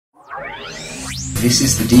This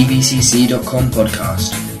is the DVCC.com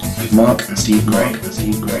podcast with Mark and Steve Gray.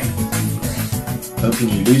 Helping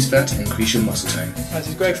you lose fat and increase your muscle tone. This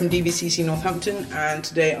is Greg from DVCC Northampton, and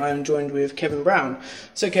today I'm joined with Kevin Brown.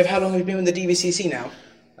 So Kev, how long have you been with the DVCC now?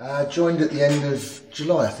 Joined at the end of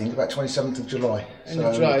July, I think, about 27th of July. End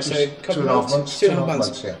of July, so a couple of months? 2.5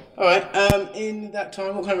 months, yeah. Alright, in that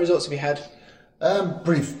time, what kind of results have you had?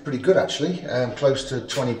 Pretty good, actually. Close to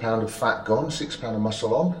 20 pound of fat gone, 6 pound of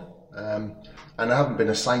muscle on. And I haven't been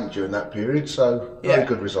a saint during that period, so very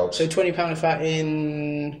good results. So 20 pound of fat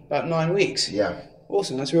in about 9 weeks? Yeah.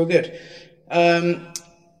 Awesome, that's real good. Can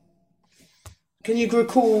you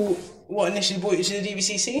recall what initially brought you to the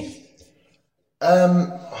DVCC?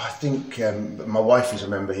 I think my wife is a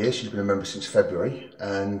member here. She's been a member since February,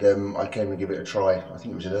 and I came and give it a try. I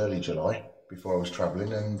think it was in early July before I was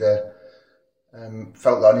travelling, and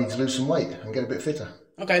felt that I needed to lose some weight and get a bit fitter.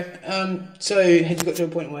 Okay, so had you got to a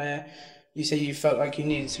point where you say you felt like you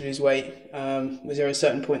needed to lose weight? Was there a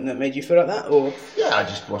certain point that made you feel like that, or? Yeah, I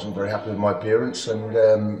just wasn't very happy with my appearance, and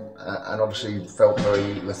obviously felt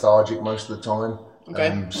very lethargic most of the time.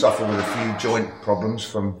 Okay. Suffer with a few joint problems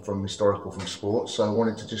from sports, so I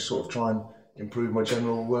wanted to just sort of try and improve my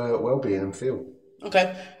general well-being and feel.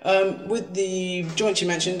 Okay. With the joints you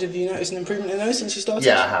mentioned, have you noticed an improvement in those since you started?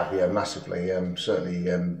 Yeah, I have. Yeah, massively. Certainly,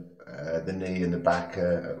 the knee and the back,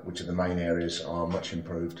 which are the main areas, are much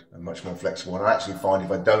improved and much more flexible. And I actually find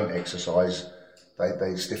if I don't exercise,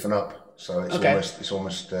 they stiffen up. So it's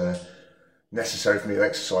almost necessary for me to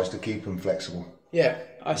exercise to keep them flexible. Yeah,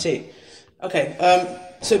 I see. Okay,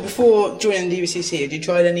 so before joining the DVCC, had you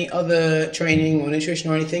tried any other training or nutrition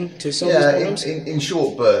or anything to solve these problems? In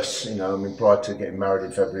short bursts, prior to getting married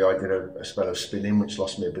in February, I did a spell of spinning, which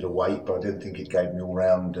lost me a bit of weight, but I didn't think it gave me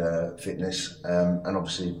all-round fitness. And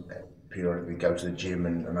obviously, periodically go to the gym,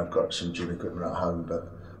 and I've got some gym equipment at home,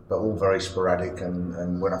 but all very sporadic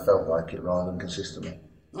and when I felt like it rather than consistently.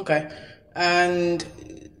 Okay, and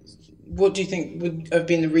what do you think would have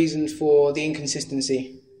been the reason for the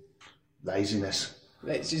inconsistency? Laziness.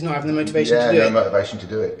 Just not having the motivation to do it? Yeah, no motivation to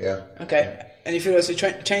do it, yeah. Okay. Yeah. And you feel that's a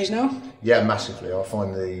change now? Yeah, massively. I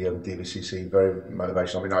find the DVCC very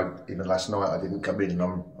motivational. I mean, even last night I didn't come in, and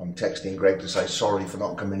I'm texting Greg to say sorry for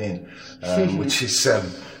not coming in, which is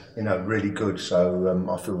really good. So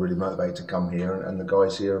I feel really motivated to come here, and the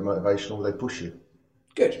guys here are motivational. They push you.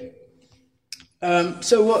 Good.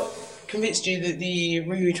 So what convinced you that the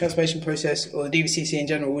retransformation process, or the DVCC in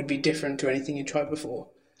general, would be different to anything you tried before?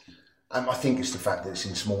 I think it's the fact that it's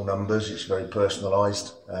in small numbers, it's very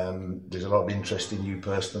personalised, there's a lot of interest in you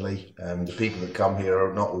personally. The people that come here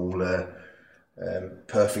are not all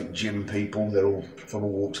perfect gym people, they're all from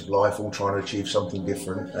all walks of life, all trying to achieve something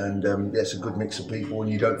different, and it's a good mix of people,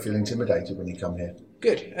 and you don't feel intimidated when you come here.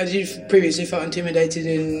 Good. Had you previously felt intimidated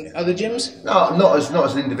in other gyms? No, not as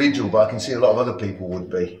an individual, but I can see a lot of other people would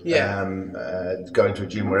be. Yeah. Going to a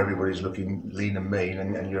gym where everybody's looking lean and mean,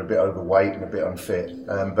 and you're a bit overweight and a bit unfit.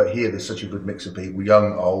 But here there's such a good mix of people: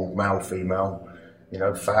 young, old, male, female,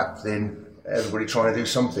 fat, thin. Everybody trying to do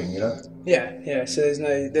something, Yeah. So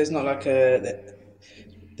there's not a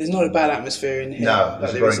bad atmosphere in here. No,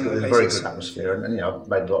 there's a very good atmosphere, and I've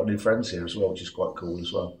made a lot of new friends here as well, which is quite cool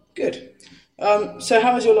as well. Good. So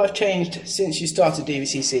how has your life changed since you started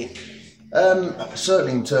DVCC?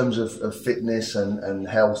 Certainly in terms of fitness and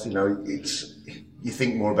health, you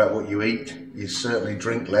think more about what you eat. You certainly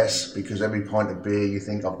drink less, because every pint of beer you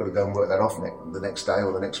think, I've got to go and work that off the next day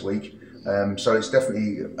or the next week. So it's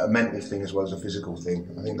definitely a mental thing as well as a physical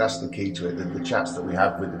thing. I think that's the key to it. The chats that we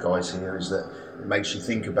have with the guys here is that it makes you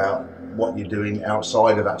think about what you're doing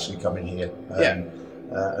outside of actually coming here.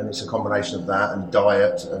 And it's a combination of that and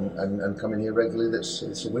diet and coming here regularly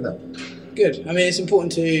it's a winner. Good. I mean, it's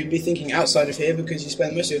important to be thinking outside of here, because you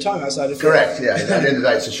spend most of your time outside of here. Correct, yeah. At the end of the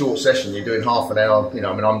day, it's a short session. You're doing half an hour.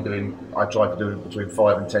 I try to do it between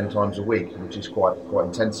 5 and 10 times a week, which is quite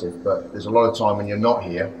intensive. But there's a lot of time when you're not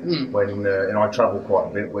here, when I travel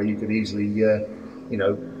quite a bit, where you could easily,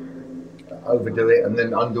 overdo it and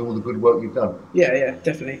then undo all the good work you've done. Yeah,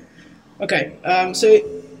 definitely. Okay, so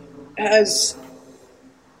as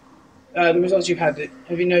the results you've had,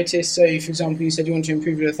 have you noticed, so for example, you said you want to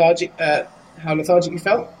improve your how lethargic you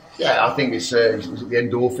felt? Yeah, I think it's the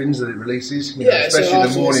endorphins that it releases, especially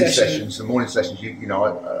the morning sessions. The morning sessions,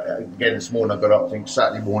 again, this morning I got up, I think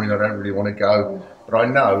Saturday morning I don't really want to go, but I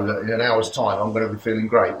know that in an hour's time I'm going to be feeling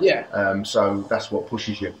great. Yeah. So that's what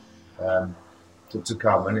pushes you to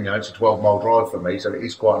come, and it's a 12-mile drive for me, so it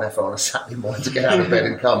is quite an effort on a Saturday morning to get out of bed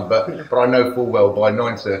and come. But I know full well by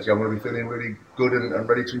 9:30 I'm going to be feeling really good and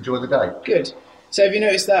ready to enjoy the day. Good. So have you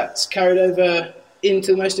noticed that's carried over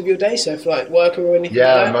into most of your day, so for like work or anything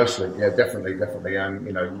Yeah, like that? mostly. Yeah, definitely.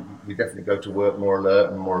 You know, you definitely go to work more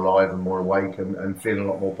alert and more alive and more awake and feeling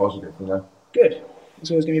a lot more positive, you know. Good.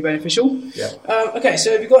 It's always going to be beneficial. Yeah. Okay,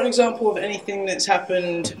 so have you got an example of anything that's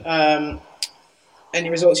happened, any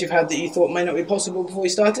results you've had that you thought may not be possible before you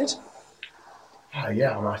started?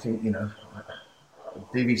 Yeah, I think, you know,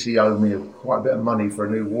 DVC owed me quite a bit of money for a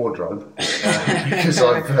new wardrobe because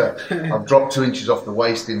I've dropped 2 inches off the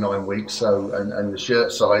waist in 9 weeks, so and the shirt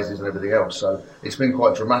sizes and everything else. So it's been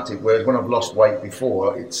quite dramatic. Whereas when I've lost weight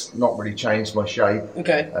before, it's not really changed my shape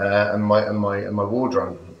and my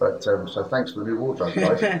wardrobe. But so thanks for the new wardrobe,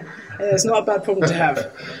 guys. Yeah, it's not a bad problem to have.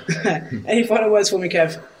 Any final words for me,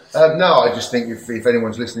 Kev? No, I just think if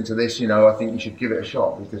anyone's listening to this, you know, I think you should give it a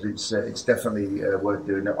shot because it's definitely worth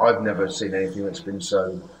doing. I've never seen anything that's been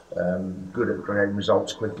so good at creating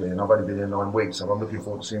results quickly, and I've only been here 9 weeks, so I'm looking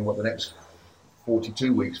forward to seeing what the next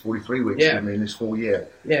 42 weeks, 43 weeks give me in this full year.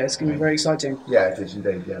 Yeah, it's going to be very exciting. Yeah, it is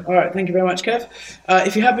indeed, yeah. All right, thank you very much, Kev.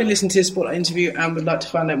 If you have been listening to this Spotlight interview and would like to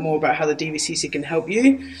find out more about how the DVCC can help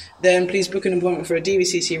you, then please book an appointment for a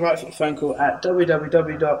DVCC Right Fit phone call at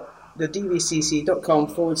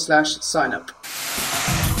www.thedvcc.com/sign-up.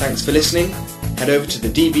 Thanks for listening. Head over to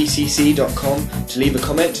thedvcc.com to leave a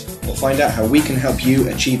comment or find out how we can help you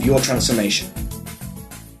achieve your transformation.